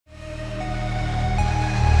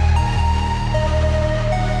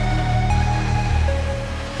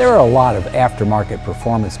There are a lot of aftermarket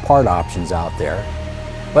performance part options out there,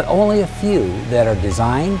 but only a few that are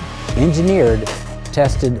designed, engineered,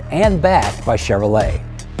 tested, and backed by Chevrolet.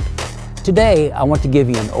 Today, I want to give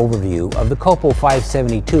you an overview of the COPO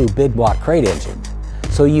 572 big block crate engine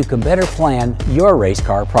so you can better plan your race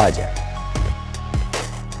car project.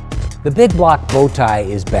 The big block bow tie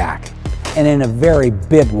is back, and in a very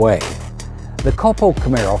big way. The COPO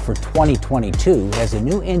Camaro for 2022 has a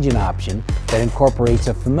new engine option that incorporates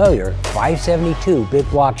a familiar 572 big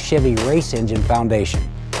block Chevy race engine foundation.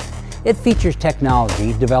 It features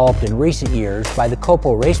technology developed in recent years by the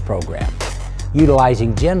COPO race program,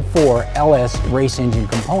 utilizing Gen 4 LS race engine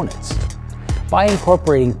components. By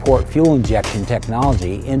incorporating port fuel injection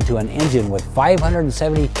technology into an engine with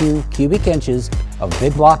 572 cubic inches of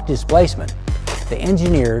big block displacement, the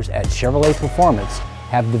engineers at Chevrolet Performance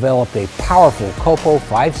have developed a powerful COPO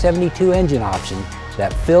 572 engine option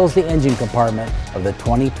that fills the engine compartment of the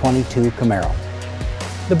 2022 Camaro.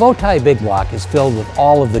 The bow tie big block is filled with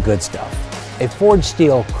all of the good stuff: a forged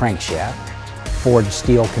steel crankshaft, forged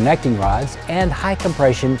steel connecting rods, and high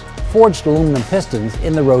compression forged aluminum pistons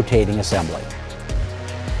in the rotating assembly.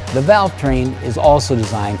 The valve train is also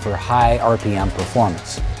designed for high RPM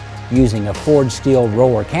performance, using a forged steel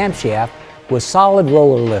roller camshaft with solid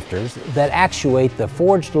roller lifters that actuate the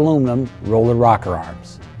forged aluminum roller rocker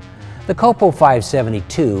arms. The COPO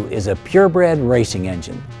 572 is a purebred racing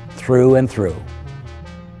engine, through and through.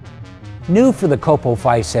 New for the COPO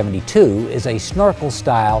 572 is a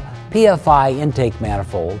snorkel-style PFI intake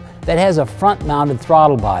manifold that has a front-mounted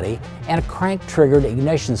throttle body and a crank-triggered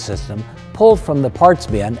ignition system pulled from the parts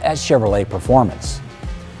bin at Chevrolet Performance.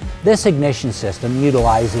 This ignition system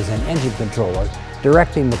utilizes an engine controller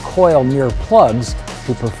directing the coil near plugs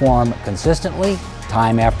to perform consistently,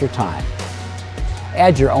 time after time.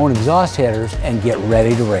 Add your own exhaust headers and get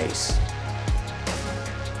ready to race.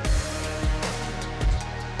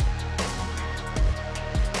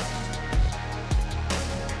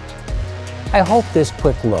 I hope this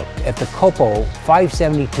quick look at the COPO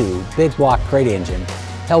 572 big block crate engine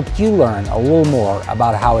helped you learn a little more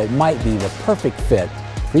about how it might be the perfect fit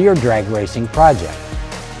for your drag racing project.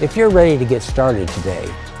 If you're ready to get started today,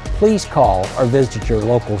 please call or visit your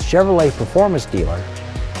local Chevrolet Performance dealer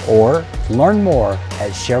or learn more at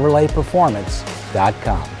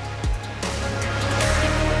ChevroletPerformance.com.